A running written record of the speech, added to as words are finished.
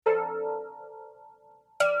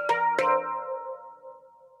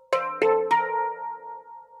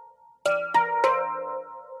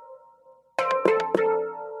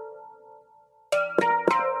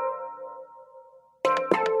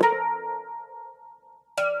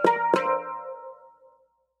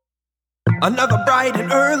Another bright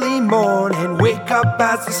and early morning. Wake up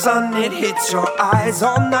as the sun, it hits your eyes.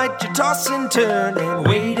 All night you're tossing, turning,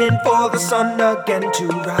 waiting for the sun again to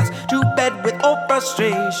rise. To bed with old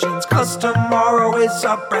frustrations, 'cause tomorrow is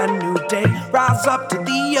a brand new day. Rise up to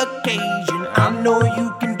the occasion. I know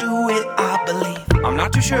you can do it, I believe. I'm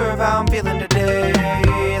not too sure of how I'm feeling today.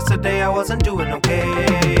 Yesterday I wasn't doing okay.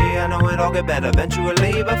 I know it'll get better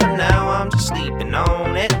eventually, but for now I'm just sleeping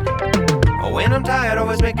on it. Oh, when I'm tired,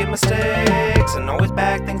 always making mistakes, and always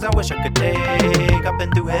back things I wish I could take. I've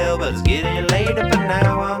been through hell, but it's getting later. For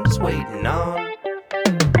now, I'm just waiting on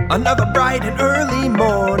another bright and early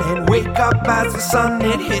morning. Wake up as the sun,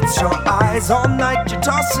 it hits your eyes. All night you're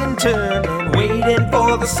tossing, turning, waiting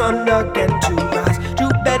for the sun again to rise. To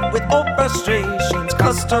bed with old frustrations,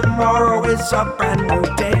 'cause tomorrow is a brand new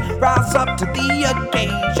day. Rise up to the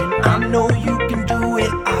occasion. I know you can do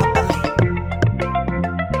it, I believe.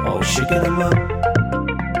 Oh, shaking them up.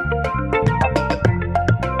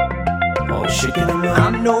 Oh, shaking them up. I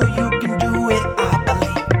know you can do it, I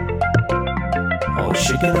believe. Oh,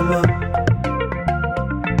 shaking them up.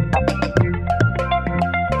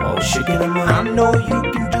 Oh, shaking them up. I know you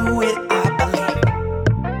can do it, I believe.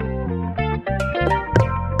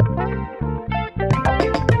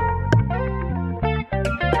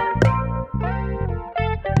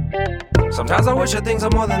 Sometimes I wish that things are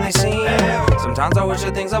more than they seem. Sometimes I wish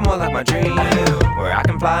that things are more like my dream, where I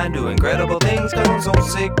can fly and do incredible things, 'cause I'm so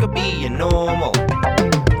sick of being normal.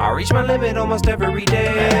 I reach my limit almost every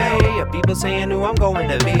day. People saying who I'm going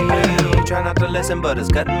to be. Try not to listen, but it's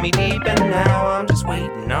cutting me deep, and now I'm just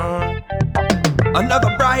waiting on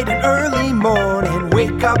another bright and early morning.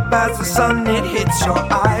 Wake up as the sun, it hits your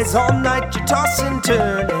eyes. All night you're tossing,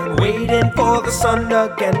 turning, waiting for the sun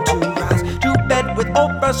again to rise. To bed with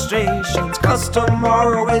old frustrations, 'cause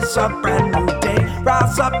tomorrow is a brand new day.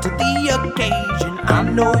 Rise up to the occasion. I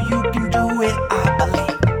know you can do it, I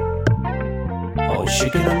believe. Oh,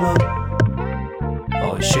 shaking them up.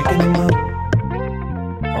 Oh, shaking them up.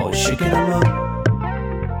 Oh, shaking them up.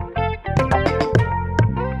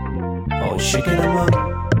 Oh, shaking them up.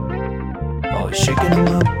 Oh, shaking them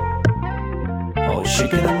up. Oh,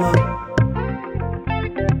 shaking them up.